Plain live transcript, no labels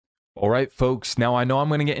All right, folks. Now, I know I'm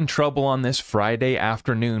going to get in trouble on this Friday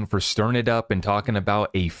afternoon for stirring it up and talking about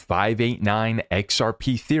a 589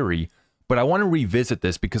 XRP theory, but I want to revisit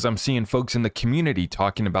this because I'm seeing folks in the community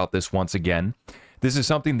talking about this once again. This is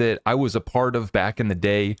something that I was a part of back in the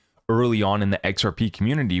day, early on in the XRP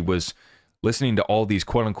community, was listening to all these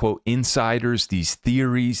quote-unquote insiders, these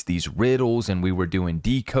theories, these riddles, and we were doing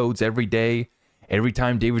decodes every day. Every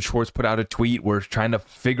time David Schwartz put out a tweet, we're trying to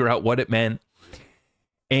figure out what it meant.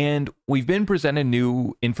 And we've been presented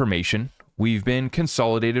new information. We've been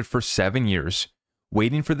consolidated for 7 years,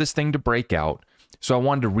 waiting for this thing to break out. So I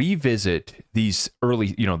wanted to revisit these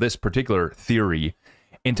early, this particular theory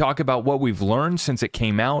and talk about what we've learned since it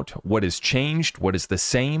came out, what has changed, what is the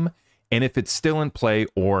same, and if it's still in play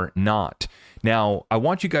or not. Now, I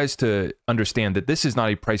want you guys to understand that this is not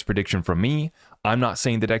a price prediction from me. I'm not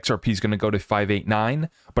saying that XRP is going to go to 589,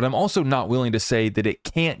 but I'm also not willing to say that it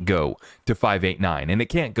can't go to 589 and it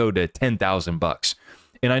can't go to 10,000 bucks.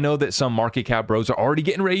 And I know that some market cap bros are already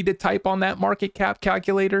getting ready to type on that market cap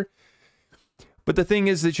calculator. But the thing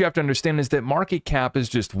is that you have to understand is that market cap is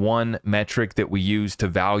just one metric that we use to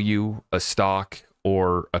value a stock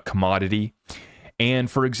or a commodity. And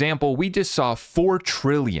for example, we just saw 4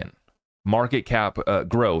 trillion market cap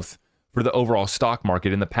growth for the overall stock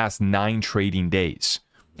market in the past 9 trading days.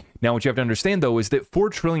 Now, what you have to understand, though, is that 4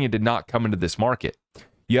 trillion did not come into this market.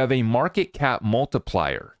 You have a market cap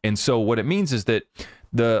multiplier. And so what it means is that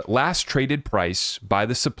the last traded price by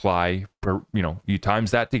the supply, you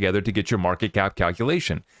times that together to get your market cap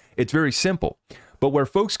calculation. It's very simple. But where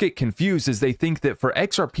folks get confused is they think that for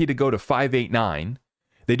XRP to go to 589,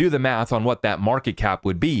 they do the math on what that market cap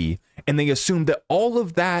would be, and they assume that all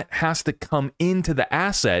of that has to come into the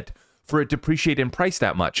asset for it to appreciate in price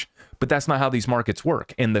that much. But that's not how these markets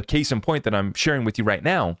work. And the case in point that I'm sharing with you right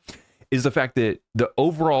now is the fact that the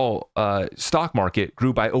overall stock market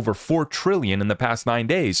grew by over 4 trillion in the past 9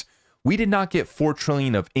 days. We did not get 4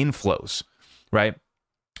 trillion of inflows, right?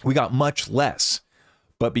 We got much less.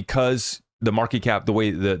 But because the market cap, the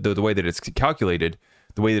way that it's calculated,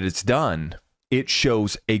 the way that it's done, it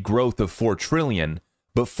shows a growth of 4 trillion,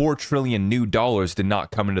 but 4 trillion new dollars did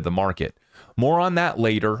not come into the market. More on that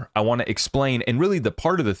later. I want to explain, and really the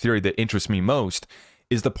part of the theory that interests me most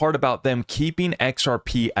is the part about them keeping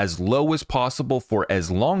XRP as low as possible for as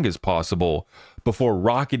long as possible before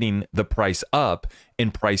rocketing the price up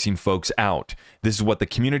and pricing folks out. This is what the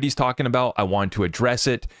community's talking about. I want to address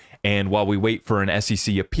it. And while we wait for an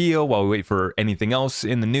SEC appeal, while we wait for anything else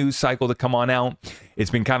in the news cycle to come on out,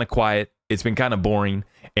 it's been kind of quiet. It's been kind of boring,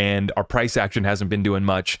 and our price action hasn't been doing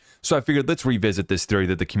much. So I figured let's revisit this theory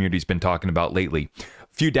that the community's been talking about lately. A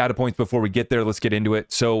few data points before we get there. Let's get into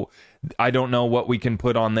it. So I don't know what we can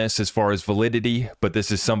put on this as far as validity, but this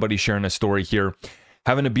is somebody sharing a story here.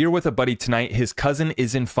 Having a beer with a buddy tonight. His cousin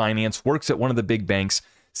is in finance, works at one of the big banks,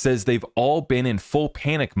 says they've all been in full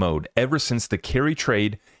panic mode ever since the carry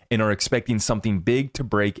trade and are expecting something big to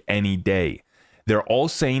break any day. They're all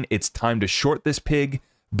saying it's time to short this pig.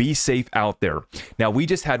 Be safe out there. Now, we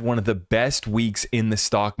just had one of the best weeks in the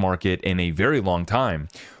stock market in a very long time,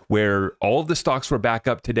 where all of the stocks were back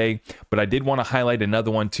up today. But I did want to highlight another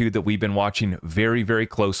one too that we've been watching very, very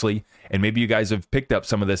closely. And maybe you guys have picked up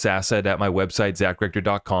some of this asset at my website,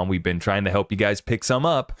 ZachRector.com. We've been trying to help you guys pick some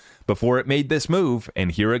up before it made this move.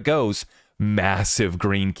 And here it goes. Massive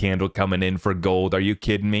green candle coming in for gold. Are you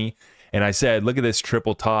kidding me? And I said, look at this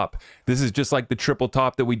triple top. This is just like the triple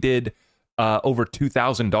top that we did over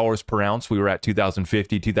 $2,000 per ounce. We were at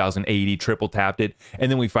 2,050, 2,080, triple tapped it. And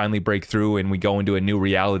then we finally break through and we go into a new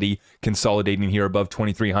reality, consolidating here above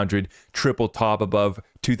 2,300, triple top above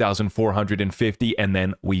 2,450. And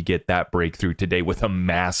then we get that breakthrough today with a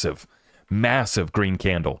massive, massive green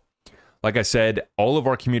candle. Like I said, all of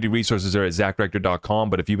our community resources are at ZachRector.com.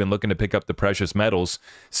 But if you've been looking to pick up the precious metals,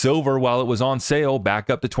 silver, while it was on sale, back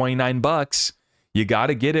up to 29 bucks. You got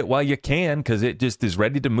to get it while you can because it just is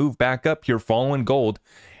ready to move back up here following gold.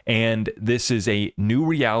 And this is a new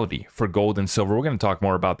reality for gold and silver. We're going to talk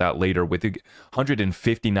more about that later with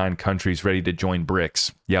 159 countries ready to join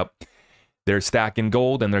BRICS. Yep. They're stacking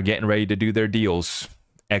gold and they're getting ready to do their deals.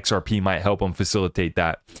 XRP might help them facilitate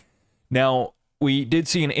that. Now, we did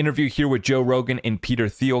see an interview here with Joe Rogan and Peter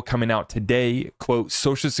Thiel coming out today. Quote,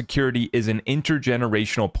 Social Security is an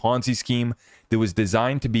intergenerational Ponzi scheme that was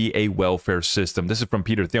designed to be a welfare system. This is from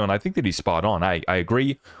Peter Thiel, and I think that he's spot on. I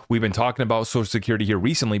agree. We've been talking about Social Security here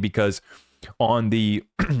recently because on the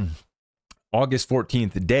August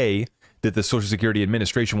 14th day that the Social Security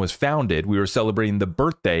Administration was founded, we were celebrating the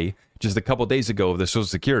birthday just a couple days ago of the Social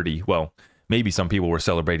Security. Well, Maybe some people were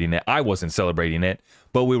celebrating it. I wasn't celebrating it,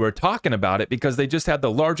 but we were talking about it because they just had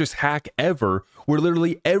the largest hack ever, where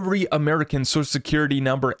literally every American social security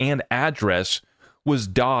number and address was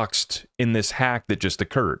doxed in this hack that just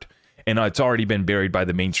occurred. And it's already been buried by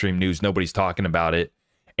the mainstream news. Nobody's talking about it.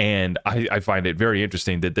 And I find it very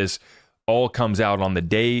interesting that this all comes out on the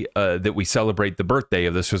day that we celebrate the birthday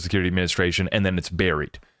of the Social Security Administration, and then it's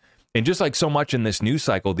buried. And just like so much in this news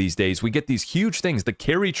cycle these days, we get these huge things, the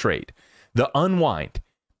carry trade, the unwind,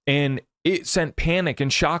 and it sent panic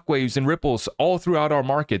and shockwaves and ripples all throughout our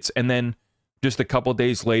markets. And then just a couple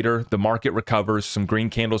days later, the market recovers, some green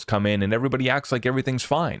candles come in, and everybody acts like everything's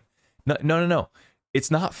fine. No. It's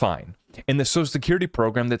not fine. And the Social Security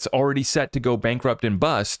program that's already set to go bankrupt and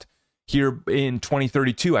bust here in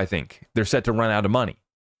 2032, I think, they're set to run out of money.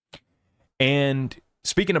 And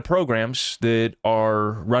speaking of programs that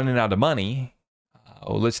are running out of money,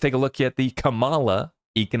 let's take a look at the Kamala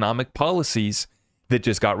economic policies that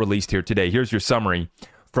just got released here today. Here's your summary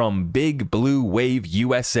from Big Blue Wave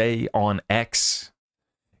USA on X.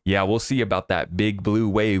 Yeah, we'll see about that big blue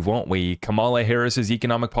wave, won't we? Kamala Harris's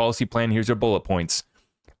economic policy plan. Here's her bullet points.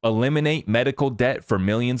 Eliminate medical debt for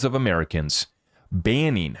millions of Americans.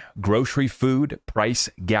 Banning grocery food price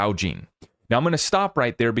gouging. Now, I'm going to stop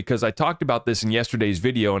right there because I talked about this in yesterday's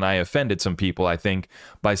video and I offended some people, I think,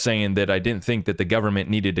 by saying that I didn't think that the government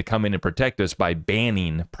needed to come in and protect us by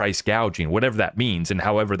banning price gouging, whatever that means and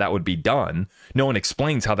however that would be done. No one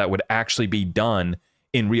explains how that would actually be done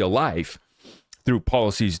in real life through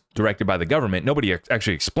policies directed by the government. Nobody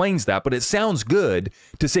actually explains that, but it sounds good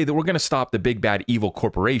to say that we're going to stop the big, bad, evil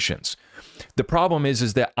corporations. The problem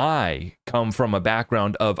is that I come from a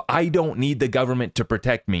background of I don't need the government to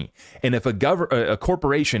protect me. And if a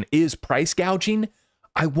corporation is price gouging,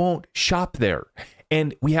 I won't shop there.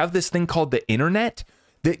 And we have this thing called the internet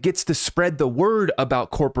that gets to spread the word about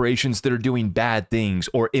corporations that are doing bad things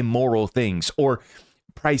or immoral things or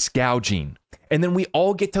price gouging. And then we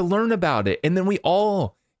all get to learn about it. And then we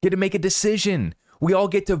all get to make a decision. We all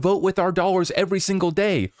get to vote with our dollars every single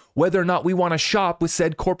day, whether or not we want to shop with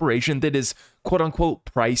said corporation that is quote unquote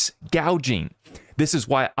price gouging. This is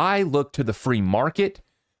why I look to the free market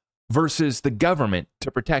versus the government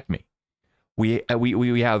to protect me. We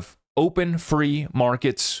have open, free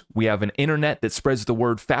markets. We have an internet that spreads the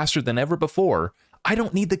word faster than ever before. I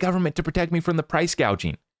don't need the government to protect me from the price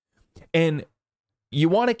gouging. And you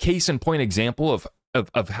want a case in point example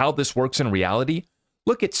of how this works in reality?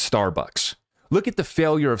 Look at Starbucks. Look at the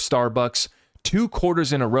failure of Starbucks. 2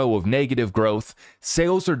 quarters in a row of negative growth.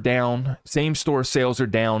 Sales are down. Same store sales are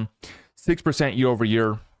down 6% year over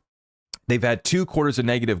year. They've had 2 quarters of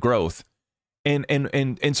negative growth. And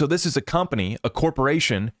so this is a company, a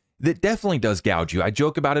corporation that definitely does gouge you. I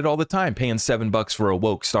joke about it all the time, paying $7 for a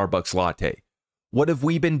woke Starbucks latte. What have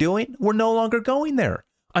we been doing? We're no longer going there.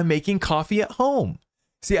 I'm making coffee at home.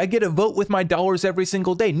 See, I get a vote with my dollars every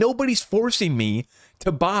single day. Nobody's forcing me to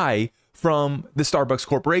buy from the Starbucks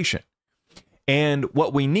Corporation. And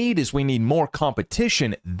what we need is we need more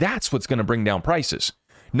competition. That's what's going to bring down prices,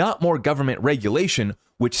 not more government regulation,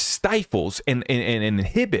 which stifles and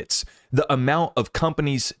inhibits the amount of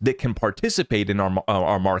companies that can participate in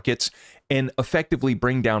our markets and effectively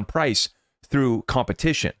bring down price through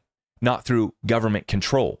competition, not through government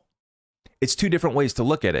control. It's 2 different ways to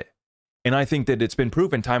look at it. And I think that it's been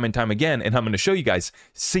proven time and time again. And I'm going to show you guys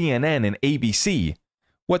CNN and ABC,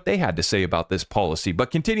 what they had to say about this policy.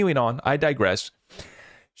 But continuing on, I digress.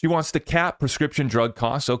 She wants to cap prescription drug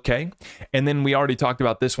costs. Okay. And then we already talked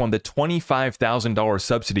about this one, the $25,000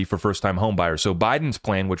 subsidy for first-time homebuyers. So Biden's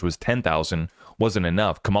plan, which was $10,000, wasn't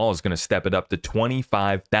enough. Kamala's going to step it up to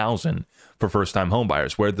 $25,000 for first-time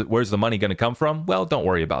homebuyers. Where's the money going to come from? Well, don't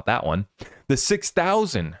worry about that one. The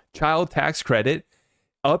 $6,000 child tax credit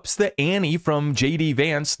ups the ante from J.D.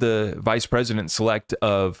 Vance, the vice president-select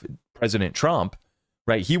of President Trump,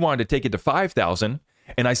 right? He wanted to take it to $5,000.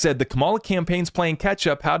 And I said, the Kamala campaign's playing catch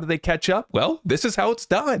up. How do they catch up? Well, this is how it's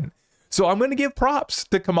done. So I'm going to give props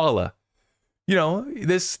to Kamala. You know,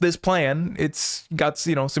 this plan, it's got,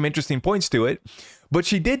 some interesting points to it. But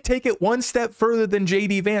she did take it one step further than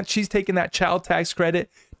J.D. Vance. She's taken that child tax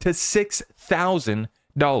credit to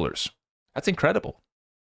 $6,000. That's incredible.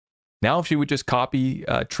 Now, if she would just copy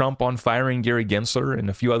Trump on firing Gary Gensler and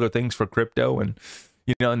a few other things for crypto, and,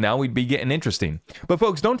 now we'd be getting interesting. But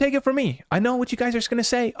folks, don't take it from me. I know what you guys are just going to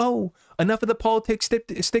say. Oh, enough of the politics,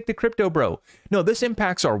 stick to crypto, bro. No, this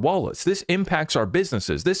impacts our wallets. This impacts our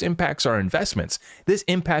businesses. This impacts our investments. This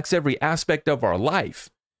impacts every aspect of our life.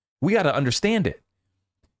 We got to understand it.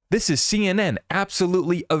 This is CNN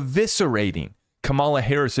absolutely eviscerating Kamala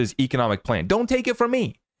Harris's economic plan. Don't take it from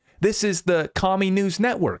me. This is the Commie News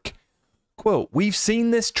Network Quote, we've seen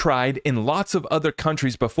this tried in lots of other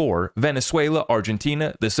countries before, Venezuela,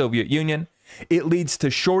 Argentina, the Soviet Union. It leads to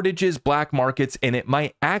shortages, black markets, and it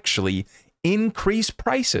might actually increase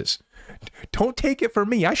prices. Don't take it from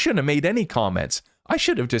me. I shouldn't have made any comments. I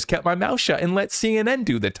should have just kept my mouth shut and let CNN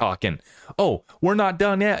do the talking. Oh, we're not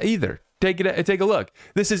done yet either. Take a look.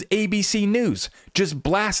 This is ABC News. Just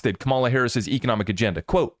blasted Kamala Harris's economic agenda.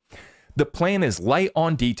 Quote, the plan is light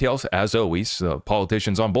on details, as always.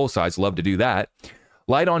 Politicians on both sides love to do that.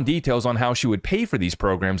 Light on details on how she would pay for these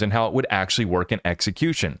programs and how it would actually work in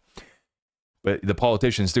execution. But the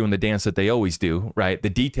politicians doing the dance that they always do, right? The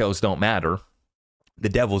details don't matter. The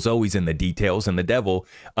devil's always in the details, and the devil,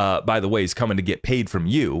 by the way, is coming to get paid from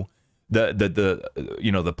you.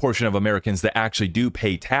 The portion of Americans that actually do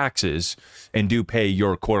pay taxes and do pay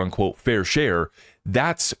your quote unquote fair share.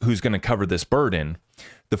 That's who's going to cover this burden.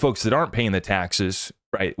 The folks that aren't paying the taxes,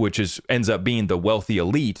 right, which ends up being the wealthy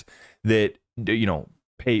elite that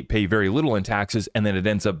pay very little in taxes, and then it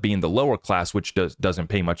ends up being the lower class, which doesn't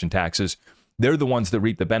pay much in taxes. They're the ones that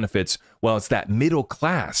reap the benefits. Well, it's that middle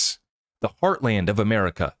class, the heartland of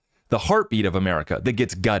America, the heartbeat of America that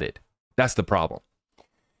gets gutted. That's the problem.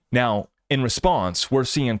 Now, in response, we're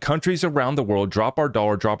seeing countries around the world drop our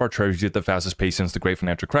dollar, drop our treasury at the fastest pace since the great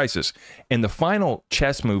financial crisis. And the final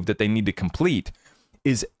chess move that they need to complete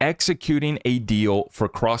is executing a deal for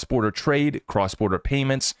cross-border trade, cross-border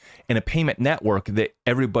payments, and a payment network that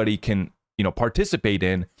everybody can, participate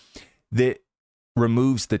in that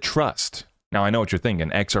removes the trust. Now, I know what you're thinking.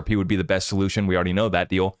 XRP would be the best solution. We already know that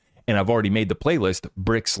deal. And I've already made the playlist,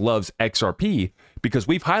 BRICS Loves XRP, because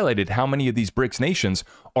we've highlighted how many of these BRICS nations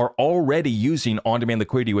are already using on-demand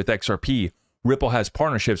liquidity with XRP. Ripple has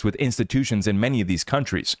partnerships with institutions in many of these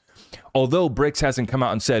countries. Although BRICS hasn't come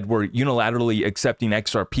out and said we're unilaterally accepting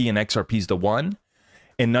XRP and XRP's the one,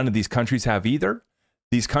 and none of these countries have either,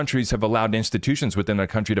 these countries have allowed institutions within their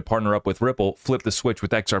country to partner up with Ripple, flip the switch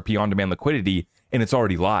with XRP on-demand liquidity, and it's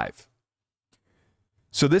already live.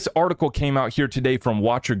 So this article came out here today from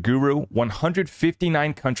Watcher Guru,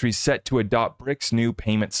 159 countries set to adopt BRICS' new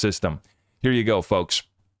payment system. Here you go, folks.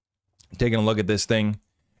 Taking a look at this thing,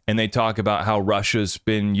 and they talk about how Russia's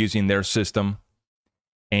been using their system,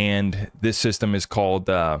 and this system is called,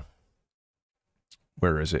 where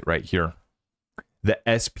is it? Right here. The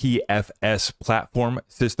SPFS platform,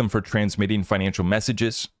 System for Transmitting Financial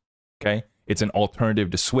Messages. Okay? It's an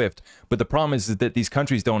alternative to SWIFT, but the problem is that these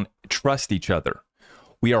countries don't trust each other.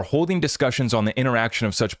 We are holding discussions on the interaction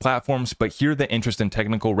of such platforms, but here the interest and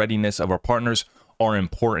technical readiness of our partners are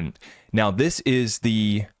important. Now, this is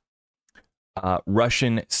the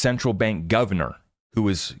Russian central bank governor who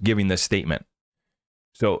is giving this statement.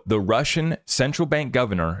 So the Russian central bank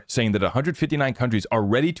governor saying that 159 countries are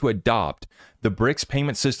ready to adopt the BRICS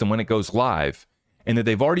payment system when it goes live, and that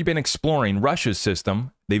they've already been exploring Russia's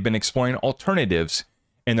system. They've been exploring alternatives,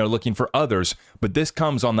 and they're looking for others. But this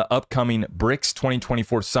comes on the upcoming BRICS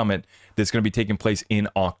 2024 summit that's going to be taking place in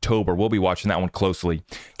October. We'll be watching that one closely.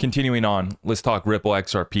 Continuing on, let's talk Ripple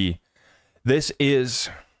XRP. This is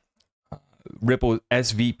Ripple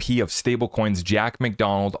SVP of stablecoins, Jack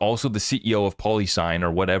McDonald, also the CEO of PolySign,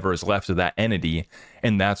 or whatever is left of that entity.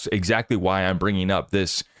 And that's exactly why I'm bringing up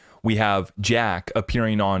this. We have Jack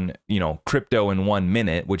appearing on, Crypto in 1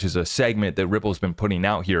 Minute, which is a segment that Ripple's been putting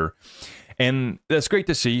out here. And that's great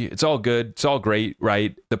to see. It's all good. It's all great,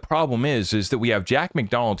 right? The problem is that we have Jack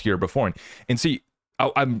McDonald here before. And see,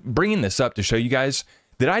 I'm bringing this up to show you guys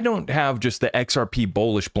that I don't have just the XRP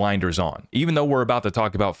bullish blinders on. Even though we're about to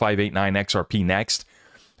talk about 589 XRP next,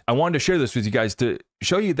 I wanted to share this with you guys to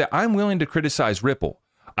show you that I'm willing to criticize Ripple.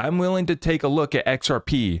 I'm willing to take a look at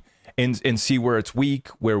XRP and see where it's weak,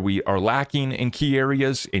 where we are lacking in key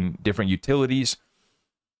areas, in different utilities.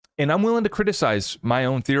 And I'm willing to criticize my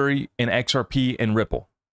own theory in XRP and Ripple,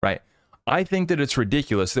 right? I think that it's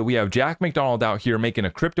ridiculous that we have Jack McDonald out here making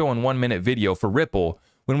a Crypto in 1 Minute video for Ripple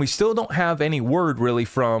when we still don't have any word really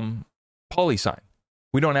from PolySign.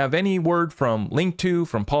 We don't have any word from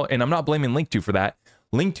Link2, and I'm not blaming Link2 for that.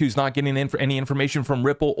 Link2's not getting any information from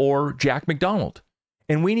Ripple or Jack McDonald.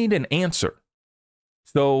 And we need an answer.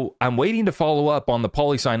 So I'm waiting to follow up on the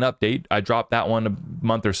PolySign update. I dropped that one a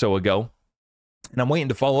month or so ago. And I'm waiting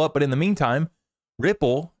to follow up. But in the meantime,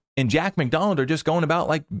 Ripple and Jack McDonald are just going about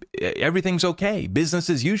like everything's okay. Business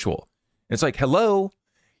as usual. It's like, hello,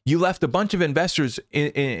 you left a bunch of investors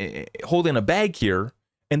holding a bag here,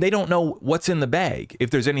 and they don't know what's in the bag. If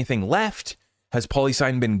there's anything left, has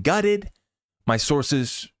PolySign been gutted? My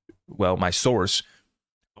source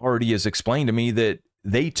already has explained to me that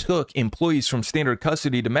they took employees from Standard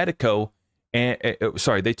Custody to Medico,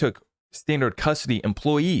 they took Standard Custody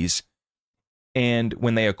employees And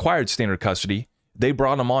when they acquired standard custody, they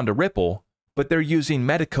brought them onto Ripple, but they're using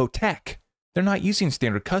Medico tech. They're not using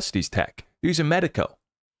standard custody's tech. They're using Medico.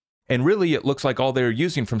 And really, it looks like all they're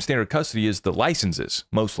using from standard custody is the licenses,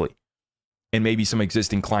 mostly, and maybe some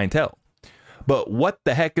existing clientele. But what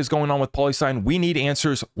the heck is going on with PolySign? We need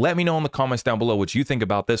answers. Let me know in the comments down below what you think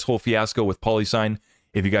about this whole fiasco with PolySign.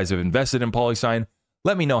 If you guys have invested in PolySign,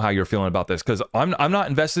 let me know how you're feeling about this, because I'm not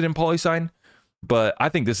invested in PolySign, but I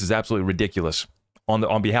think this is absolutely ridiculous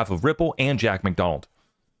on behalf of Ripple and Jack McDonald.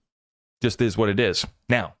 Just is what it is.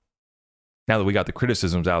 Now that we got the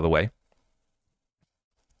criticisms out of the way,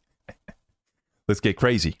 let's get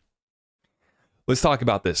crazy. Let's talk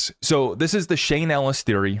about this. So this is the Shane Ellis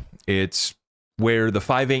theory. It's where the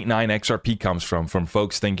 589 XRP comes from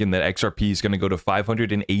folks thinking that XRP is going to go to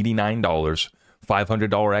 $589, $500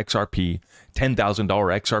 XRP, $10,000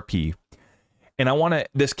 XRP. And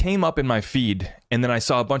this came up in my feed, and then I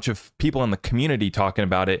saw a bunch of people in the community talking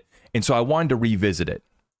about it, and so I wanted to revisit it.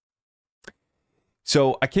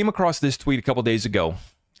 So I came across this tweet a couple days ago,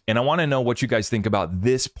 and I want to know what you guys think about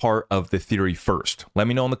this part of the theory first. Let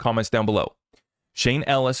me know in the comments down below. Shane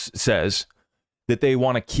Ellis says that they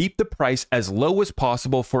want to keep the price as low as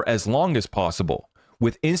possible for as long as possible,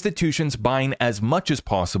 with institutions buying as much as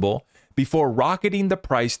possible before rocketing the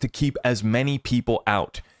price to keep as many people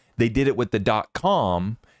out. They did it with the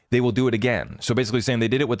 .com. They will do it again. So basically saying they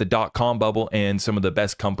did it with the .com bubble and some of the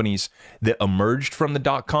best companies that emerged from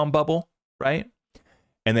the .com bubble, right?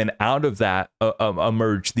 And then out of that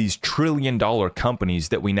emerged these trillion-dollar companies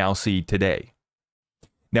that we now see today.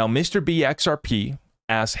 Now, Mr. BXRP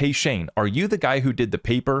asks, hey, Shane, are you the guy who did the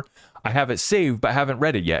paper? I have it saved, but haven't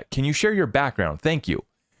read it yet. Can you share your background? Thank you.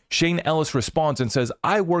 Shane Ellis responds and says,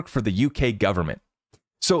 I work for the UK government.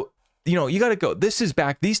 So, you got to go. This is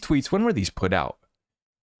back. These tweets, when were these put out?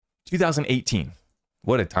 2018.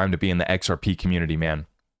 What a time to be in the XRP community, man.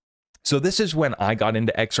 So this is when I got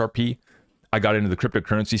into XRP. I got into the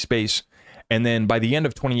cryptocurrency space. And then by the end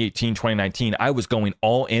of 2018, 2019, I was going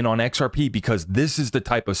all in on XRP because this is the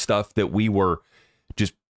type of stuff that we were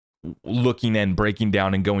just looking and breaking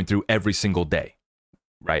down and going through every single day,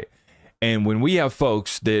 right? And when we have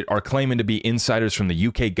folks that are claiming to be insiders from the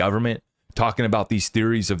UK government, talking about these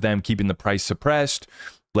theories of them keeping the price suppressed,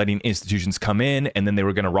 letting institutions come in, and then they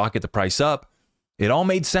were going to rocket the price up, it all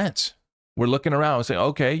made sense. We're looking around and saying,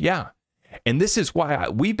 okay, yeah. And this is why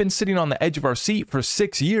we've been sitting on the edge of our seat for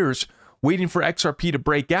 6 years waiting for XRP to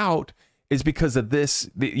break out, is because of this,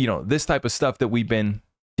 this type of stuff that we've been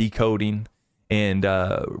decoding and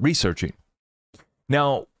researching.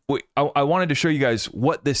 Now, I wanted to show you guys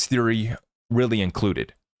what this theory really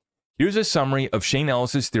included. Here's a summary of Shane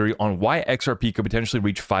Ellis's theory on why XRP could potentially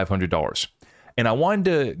reach $500. And I wanted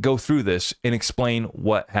to go through this and explain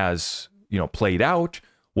what has, played out,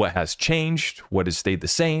 what has changed, what has stayed the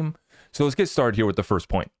same. So let's get started here with the first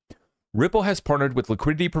point. Ripple has partnered with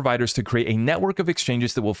liquidity providers to create a network of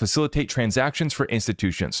exchanges that will facilitate transactions for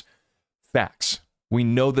institutions. Facts. We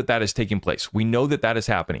know that that is taking place. We know that that is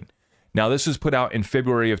happening. Now, this was put out in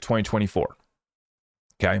February of 2024.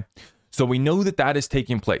 Okay. So we know that that is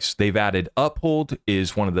taking place. They've added Uphold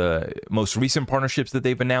is one of the most recent partnerships that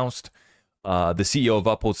they've announced. The CEO of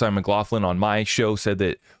Uphold, Simon McLaughlin, on my show said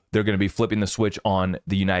that they're going to be flipping the switch on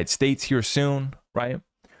the United States here soon, right?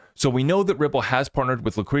 So we know that Ripple has partnered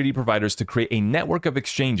with liquidity providers to create a network of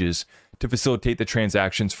exchanges to facilitate the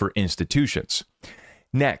transactions for institutions.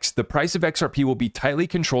 Next, the price of XRP will be tightly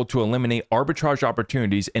controlled to eliminate arbitrage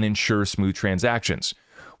opportunities and ensure smooth transactions.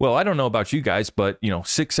 Well, I don't know about you guys, but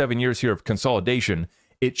 6-7 years here of consolidation,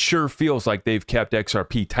 it sure feels like they've kept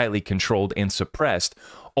XRP tightly controlled and suppressed.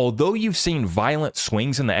 Although you've seen violent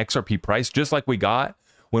swings in the XRP price, just like we got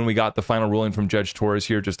when we got the final ruling from Judge Torres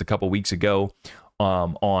here just a couple weeks ago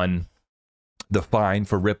on the fine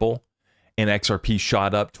for Ripple, and XRP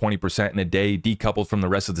shot up 20% in a day, decoupled from the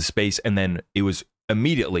rest of the space, and then it was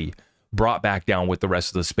immediately brought back down with the rest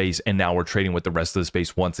of the space, and now we're trading with the rest of the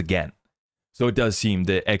space once again. So it does seem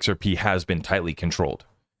that XRP has been tightly controlled.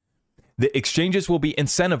 The exchanges will be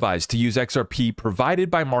incentivized to use XRP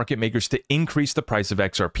provided by market makers to increase the price of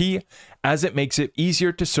XRP, as it makes it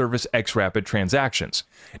easier to service XRapid transactions.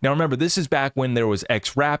 Now remember, this is back when there was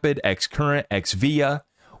XRapid, XCurrent, XVIA.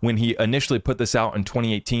 When he initially put this out in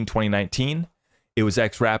 2018, 2019, it was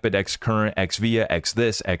XRapid, XCurrent, XVIA, X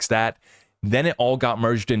this, X that. Then it all got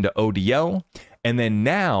merged into ODL, and then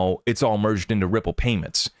now it's all merged into Ripple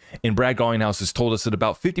payments. And Brad Garlinghouse has told us that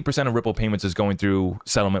about 50% of Ripple payments is going through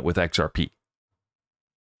settlement with XRP.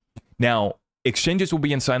 Now, exchanges will be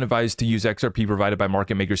incentivized to use XRP provided by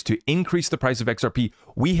market makers to increase the price of XRP.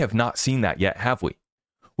 We have not seen that yet, have we?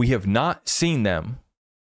 We have not seen them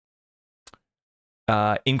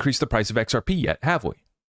increased the price of XRP yet, have we?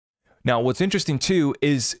 Now, what's interesting too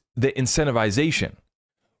is the incentivization.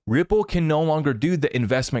 Ripple can no longer do the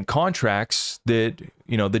investment contracts that,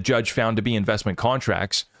 the judge found to be investment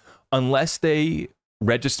contracts unless they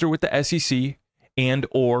register with the SEC and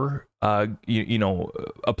or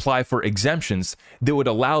apply for exemptions that would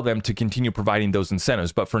allow them to continue providing those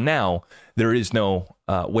incentives. But for now, there is no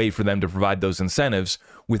way for them to provide those incentives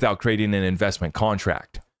without creating an investment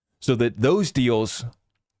contract. So that those deals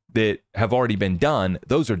that have already been done,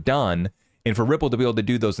 those are done. And for Ripple to be able to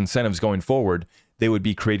do those incentives going forward, they would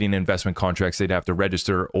be creating investment contracts. They'd have to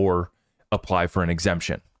register or apply for an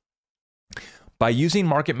exemption. By using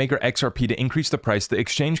market maker XRP to increase the price, the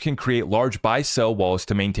exchange can create large buy-sell walls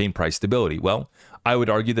to maintain price stability. Well, I would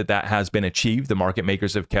argue that that has been achieved. The market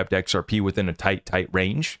makers have kept XRP within a tight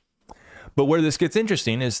range. But where this gets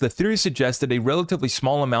interesting is the theory suggests that a relatively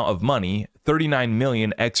small amount of money, 39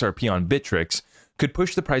 million XRP on Bittrex, could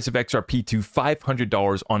push the price of XRP to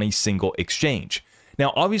 $500 on a single exchange.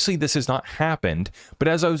 Now, obviously, this has not happened, but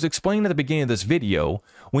as I was explaining at the beginning of this video,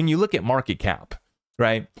 when you look at market cap,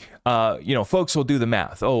 right, folks will do the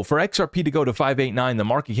math. Oh, for XRP to go to 589, the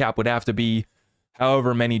market cap would have to be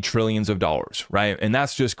however many trillions of dollars, right? And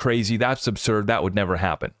that's just crazy. That's absurd. That would never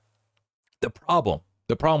happen. The problem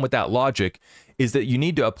with that logic is that you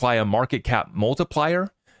need to apply a market cap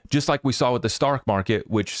multiplier, just like we saw with the stock market,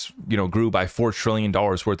 which, grew by $4 trillion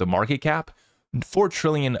worth of market cap. 4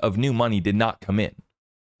 trillion of new money did not come in.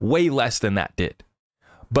 Way less than that did.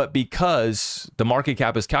 But because the market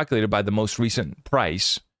cap is calculated by the most recent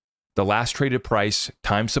price, the last traded price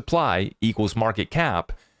times supply equals market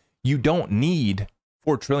cap, you don't need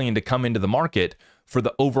 4 trillion to come into the market for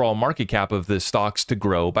the overall market cap of the stocks to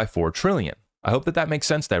grow by 4 trillion. I hope that makes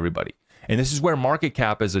sense to everybody. And this is where market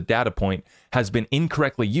cap as a data point has been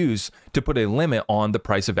incorrectly used to put a limit on the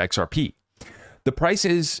price of XRP. The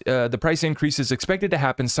price increase is expected to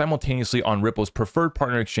happen simultaneously on Ripple's preferred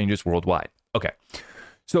partner exchanges worldwide. Okay,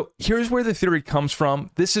 so here's where the theory comes from.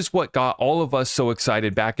 This is what got all of us so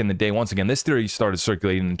excited back in the day. Once again, this theory started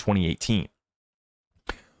circulating in 2018.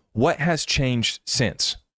 What has changed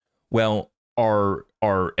since? Well,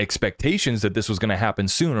 our expectations that this was going to happen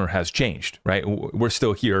sooner has changed, right? We're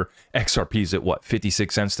still here. XRP's at what,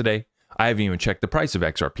 56 cents today? I haven't even checked the price of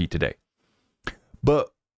XRP today.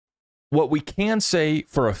 But what we can say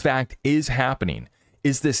for a fact is happening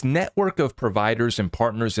is this network of providers and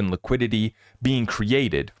partners and liquidity being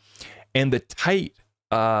created, and the tight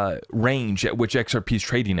range at which XRP is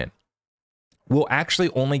trading in will actually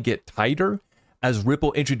only get tighter as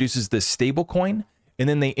Ripple introduces this stablecoin, and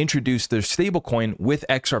then they introduce their stablecoin with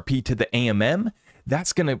XRP to the AMM.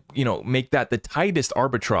 That's going to, make that the tightest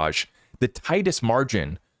arbitrage, the tightest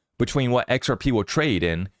margin between what XRP will trade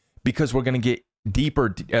in, because we're going to get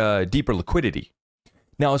deeper liquidity.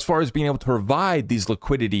 Now, as far as being able to provide these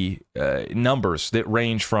liquidity numbers that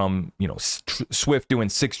range from, Swift doing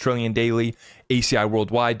 6 trillion daily, ACI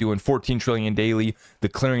worldwide doing 14 trillion daily, the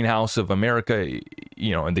Clearinghouse of America,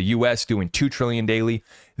 in the US doing 2 trillion daily.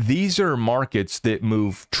 These are markets that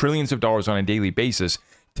move trillions of dollars on a daily basis.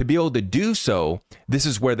 To be able to do so, this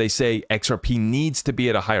is where they say XRP needs to be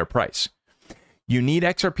at a higher price. You need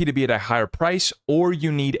XRP to be at a higher price, or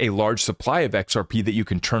you need a large supply of XRP that you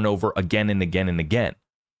can turn over again and again and again.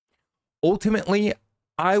 Ultimately,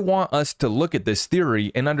 I want us to look at this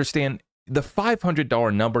theory and understand the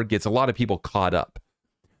 $500 number gets a lot of people caught up.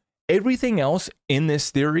 Everything else in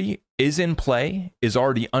this theory is in play, is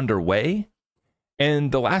already underway.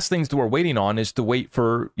 And the last things that we're waiting on is to wait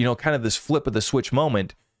for, kind of this flip of the switch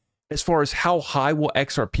moment. As far as how high will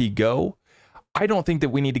XRP go, I don't think that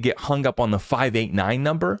we need to get hung up on the 589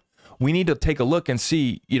 number. We need to take a look and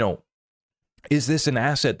see, is this an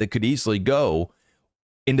asset that could easily go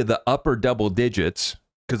into the upper double digits?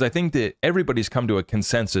 Because I think that everybody's come to a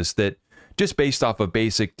consensus that just based off of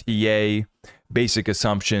basic TA, basic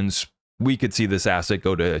assumptions, we could see this asset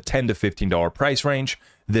go to a $10 to $15 price range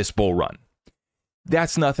this bull run.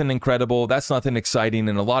 That's nothing incredible. That's nothing exciting.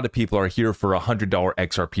 And a lot of people are here for $100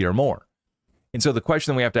 XRP or more. And so the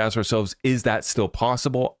question we have to ask ourselves, is that still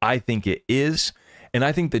possible? I think it is. And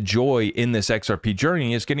I think the joy in this XRP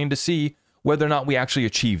journey is getting to see whether or not we actually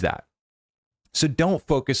achieve that. So don't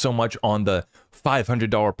focus so much on the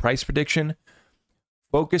 $500 price prediction.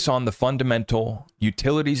 Focus on the fundamental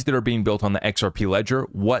utilities that are being built on the XRP ledger,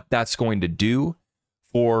 what that's going to do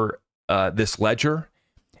for this ledger,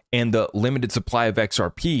 and the limited supply of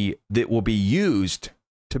XRP that will be used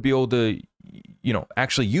to be able to,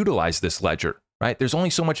 actually utilize this ledger, right? There's only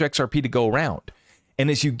so much XRP to go around. And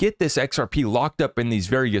as you get this XRP locked up in these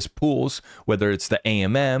various pools, whether it's the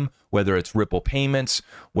AMM, whether it's Ripple payments,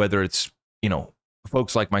 whether it's,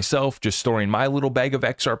 folks like myself just storing my little bag of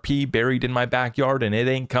XRP buried in my backyard and it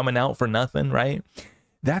ain't coming out for nothing, right?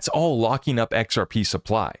 That's all locking up XRP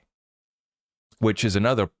supply, which is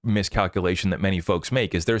another miscalculation that many folks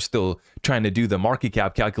make, is they're still trying to do the market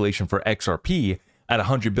cap calculation for XRP at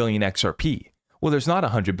 100 billion XRP. Well, there's not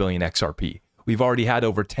 100 billion XRP. We've already had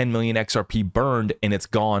over 10 million XRP burned and it's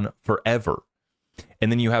gone forever.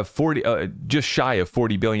 And then you have just shy of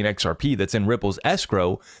 40 billion XRP that's in Ripple's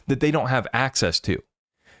escrow that they don't have access to.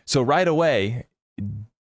 So right away,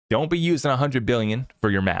 don't be using 100 billion for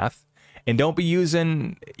your math, and don't be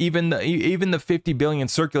using even the 50 billion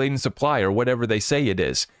circulating supply or whatever they say it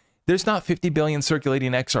is. There's not 50 billion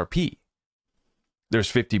circulating XRP.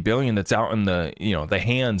 There's 50 billion that's out in the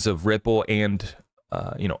hands of Ripple and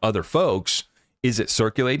other folks. Is it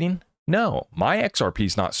circulating? No, my XRP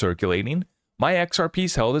is not circulating. My XRP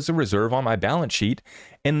is held as a reserve on my balance sheet,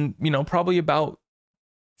 and probably about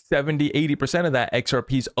 70-80% of that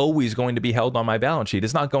XRP is always going to be held on my balance sheet.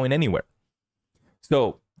 It's not going anywhere.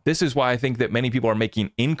 So this is why I think that many people are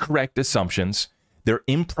making incorrect assumptions. They're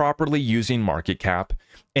improperly using market cap,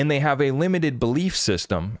 and they have a limited belief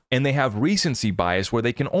system, and they have recency bias where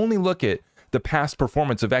they can only look at the past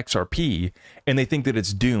performance of XRP and they think that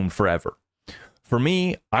it's doomed forever. For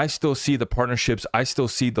me, I still see the partnerships. I still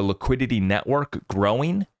see the liquidity network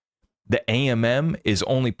growing. The AMM is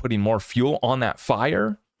only putting more fuel on that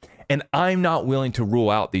fire. And I'm not willing to rule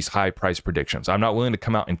out these high price predictions. I'm not willing to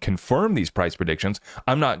come out and confirm these price predictions.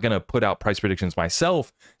 I'm not going to put out price predictions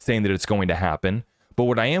myself saying that it's going to happen. But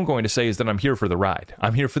what I am going to say is that I'm here for the ride.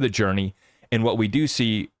 I'm here for the journey. And what we do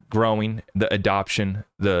see growing, the adoption,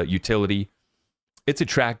 the utility, it's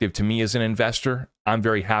attractive to me as an investor. I'm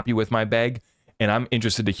very happy with my bag. And I'm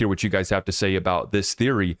interested to hear what you guys have to say about this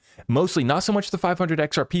theory. Mostly not so much the 500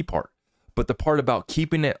 XRP part, but the part about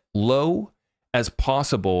keeping it low as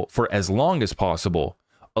possible for as long as possible,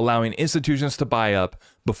 allowing institutions to buy up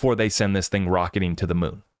before they send this thing rocketing to the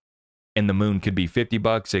moon. And the moon could be 50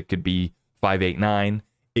 bucks, it could be 589,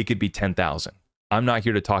 it could be 10,000. I'm not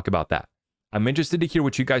here to talk about that. I'm interested to hear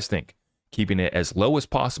what you guys think. Keeping it as low as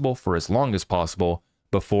possible for as long as possible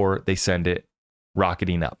before they send it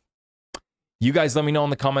rocketing up. You guys let me know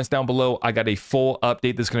in the comments down below. I got a full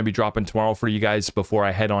update that's going to be dropping tomorrow for you guys before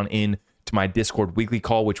I head on in to my Discord weekly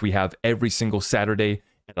call, which we have every single Saturday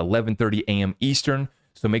at 11:30 a.m. Eastern.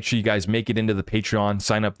 So make sure you guys make it into the Patreon,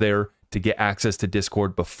 sign up there to get access to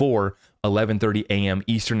Discord before 11:30 a.m.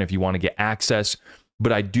 Eastern if you want to get access.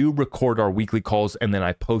 But I do record our weekly calls and then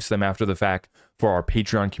I post them after the fact for our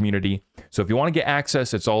Patreon community. So if you want to get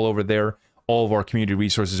access, it's all over there. All of our community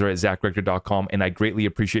resources are at zachrector.com, and I greatly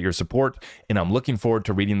appreciate your support, and I'm looking forward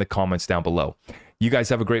to reading the comments down below. You guys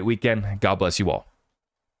have a great weekend. God bless you all.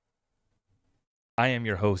 I am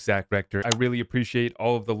your host, Zach Rector. I really appreciate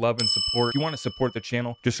all of the love and support. If you want to support the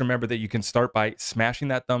channel, just remember that you can start by smashing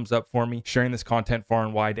that thumbs up for me, sharing this content far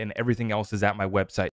and wide, and everything else is at my website.